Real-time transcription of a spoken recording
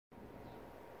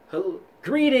Hello.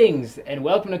 Greetings and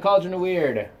welcome to Cauldron of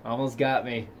Weird. Almost got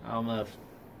me. Almost.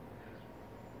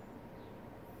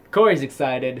 Corey's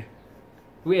excited.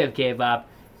 We have K-pop.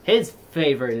 His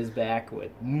favorite is back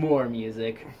with more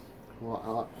music.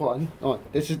 Well, hold on.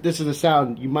 This is the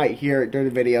sound you might hear during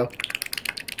the video.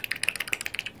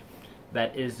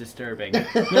 That is disturbing.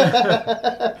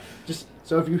 Just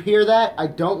so if you hear that, I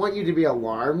don't want you to be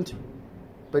alarmed,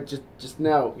 but just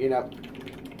know, you know.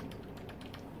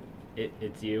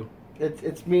 It's you.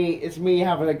 It's me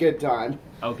having a good time.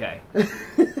 Okay.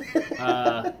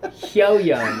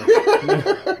 Hyoyeon.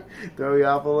 Throw you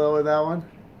off a little with that one?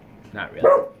 Not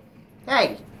really.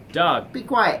 Hey, Dog. be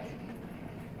quiet.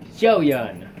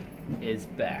 Hyoyeon is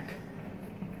back.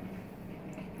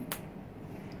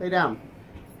 Lay down.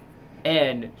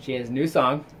 And she has a new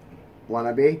song.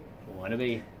 Wannabe.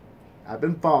 Wannabe. I've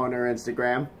been following her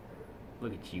Instagram.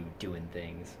 Look at you doing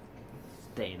things.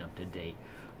 Staying up to date.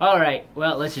 Alright,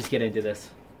 well, let's just get into this.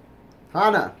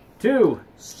 Hana. 2.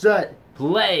 Set.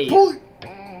 Play.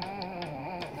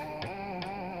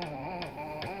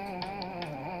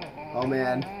 Oh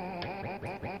man.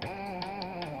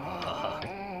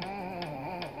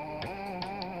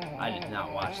 I did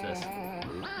not watch this.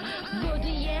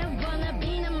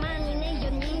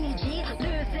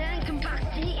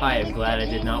 I am glad I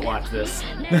did not watch this.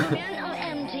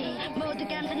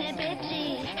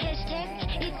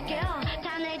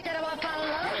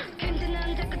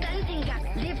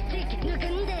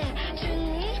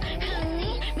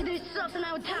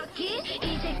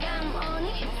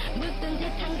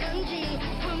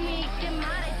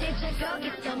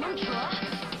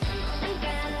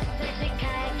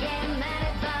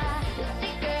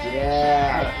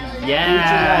 Yeah.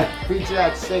 Yeah. Feature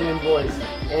that singing voice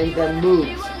and the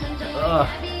moves. Ugh.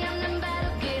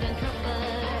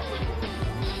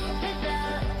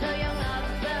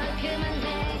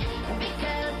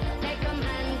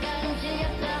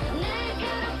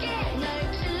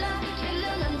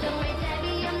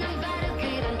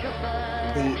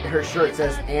 Her shirt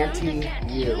says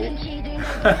anti-you.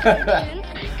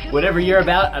 Whatever you're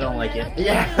about, I don't like it.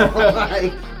 Yeah.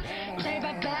 Like,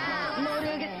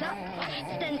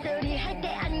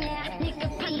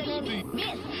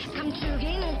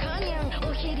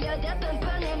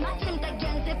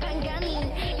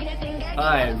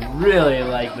 I really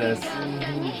like this.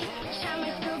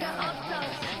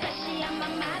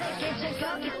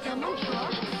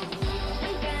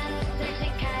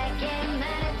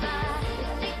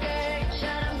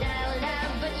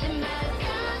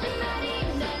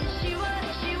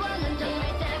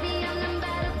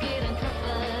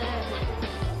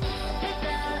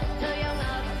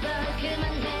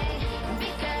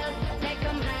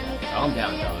 Calm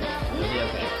down, dog. It'll be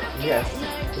okay. yes.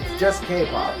 It's just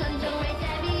K-pop.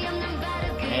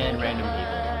 And random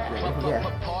people. Yeah.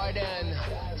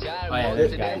 Oh yeah,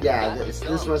 there's a guy. Yeah,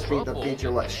 this must be the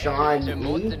feature, what, Sean E?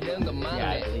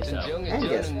 Yeah, I believe so.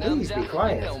 Angus, please be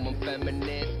quiet.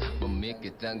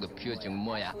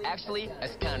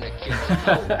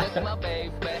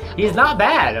 He's not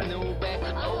bad.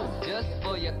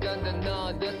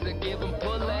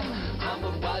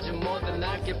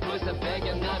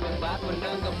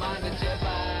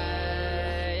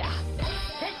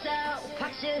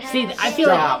 See, I feel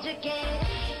Stop. like...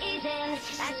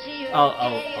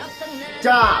 Oh.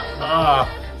 Stop!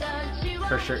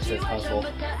 Her shirt says hustle.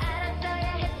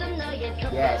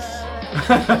 Yes.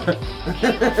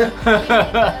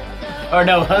 Or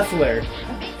no, hustler.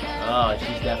 Oh,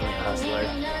 she's definitely a hustler.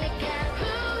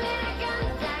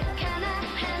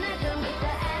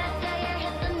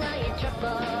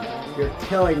 You're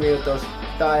killing me with those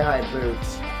thigh-high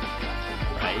boots.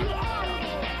 Right?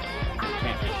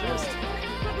 Can't resist.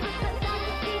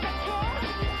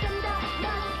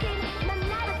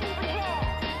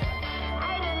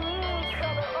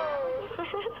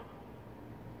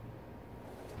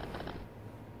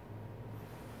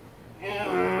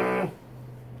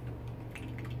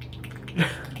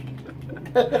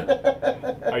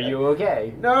 Are you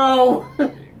okay? No!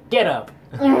 Get up.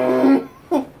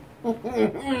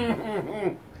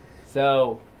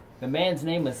 So, the man's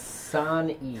name was San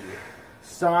E.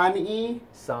 Son E?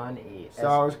 San E. So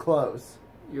I was close.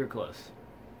 You're close.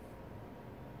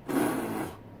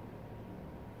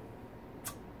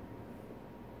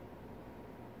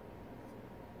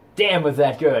 Damn, was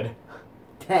that good?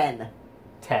 10.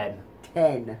 10.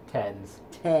 10. Tens.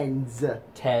 Tens.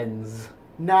 Tens.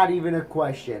 Not even a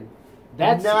question.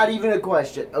 That's not even a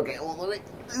question. Okay, well, let me...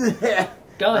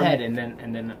 Go ahead, and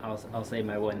then I'll say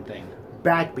my one thing.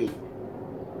 Backbeat.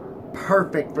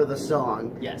 Perfect for the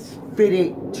song. Yes. Fit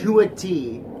it to a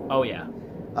T. Oh yeah.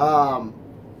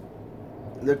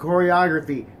 The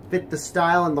choreography fit the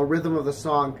style and the rhythm of the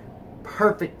song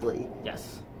perfectly.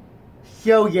 Yes.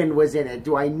 Hyoyeon was in it.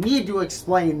 Do I need to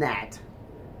explain that?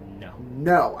 No.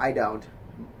 No, I don't.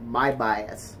 My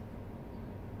bias.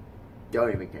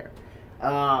 Don't even care.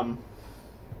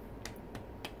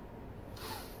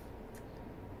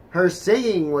 Her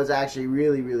singing was actually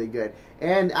really, really good.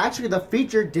 And actually, the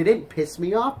feature didn't piss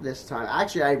me off this time.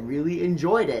 Actually, I really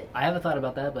enjoyed it. I haven't thought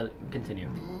about that, but continue.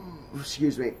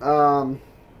 Excuse me.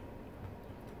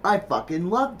 I fucking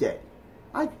loved it.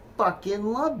 I fucking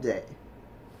loved it.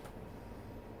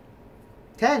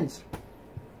 10s.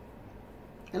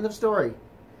 End of story.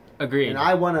 Agreed. And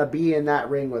I want to be in that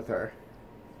ring with her.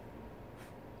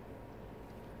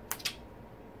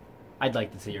 I'd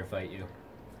like to see her fight you.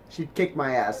 She'd kick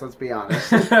my ass, let's be honest.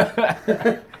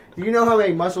 Do you know how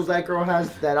many muscles that girl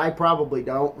has that I probably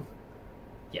don't?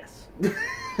 Yes.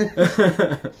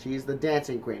 She's the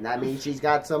dancing queen. That means she's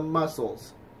got some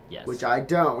muscles. Yes. Which I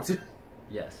don't.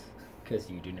 Yes. Because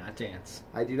you do not dance.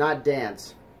 I do not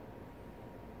dance.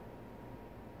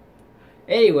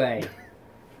 Anyway.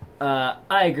 I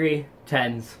agree.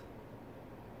 10s.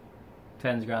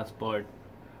 10s across the board.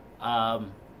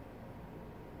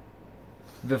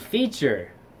 The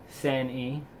feature,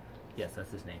 San-E. Yes,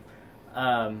 that's his name.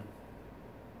 Or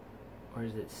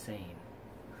is it Sane?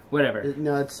 Whatever.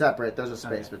 No, it's separate. There's a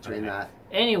space Okay, between okay. that.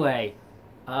 Anyway,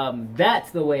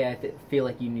 that's the way I feel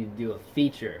like you need to do a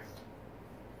feature.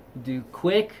 Do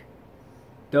quick,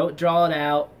 don't draw it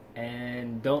out,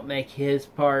 and don't make his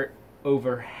part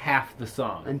over half the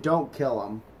song. And don't kill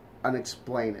him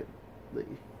unexplainedly.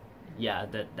 Yeah,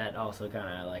 that also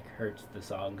kind of like hurts the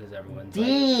song because everyone's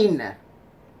Dean! like,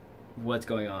 what's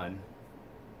going on?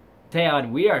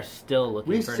 Taeyeon, we are still looking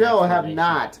We for an still have explanation.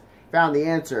 not found the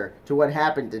answer to what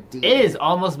happened to Dean. It has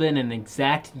almost been an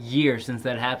exact year since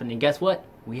that happened, and guess what?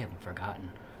 We haven't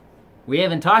forgotten. We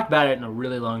haven't talked about it in a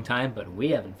really long time, but we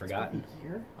haven't forgotten. A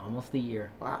year? Almost a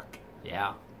year. Fuck.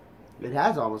 Yeah. It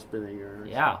has almost been a year.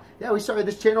 Yeah. Yeah, we started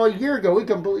this channel a year ago. We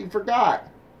completely forgot.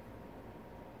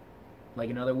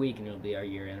 Like another week, and it'll be our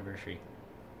year anniversary.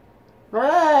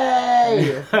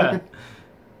 Hooray!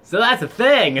 So that's a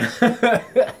thing.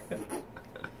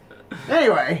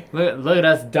 Anyway. Look at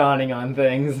us dawning on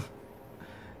things.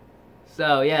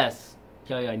 So, yes.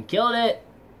 Hyoyeon killed it.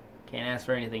 Can't ask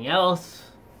for anything else.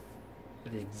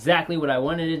 It's exactly what I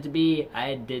wanted it to be.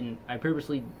 I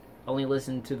purposely only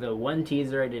listened to the one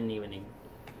teaser. I didn't even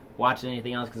watch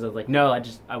anything else because I was like, no,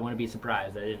 I want to be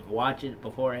surprised. I didn't watch it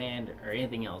beforehand or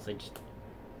anything else.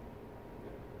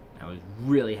 I was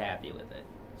really happy with it.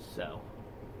 So,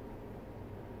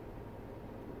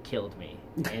 killed me.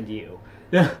 And you.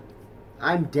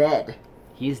 I'm dead.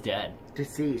 He's dead.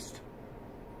 Deceased.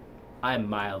 I'm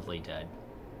mildly dead.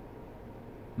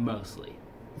 Mostly.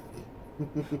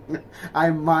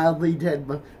 I'm mildly dead,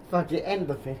 but fucking end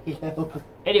the video.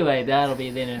 Anyway, that'll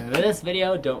be the end of this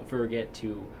video. Don't forget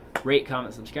to rate,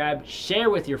 comment, subscribe,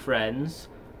 share with your friends.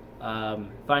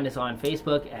 Find us on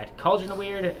Facebook at Cauldron of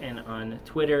Weird and on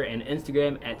Twitter and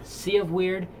Instagram at Sea of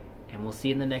Weird. And we'll see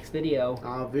you in the next video.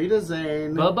 Auf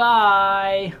Wiedersehen.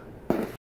 Bye-bye!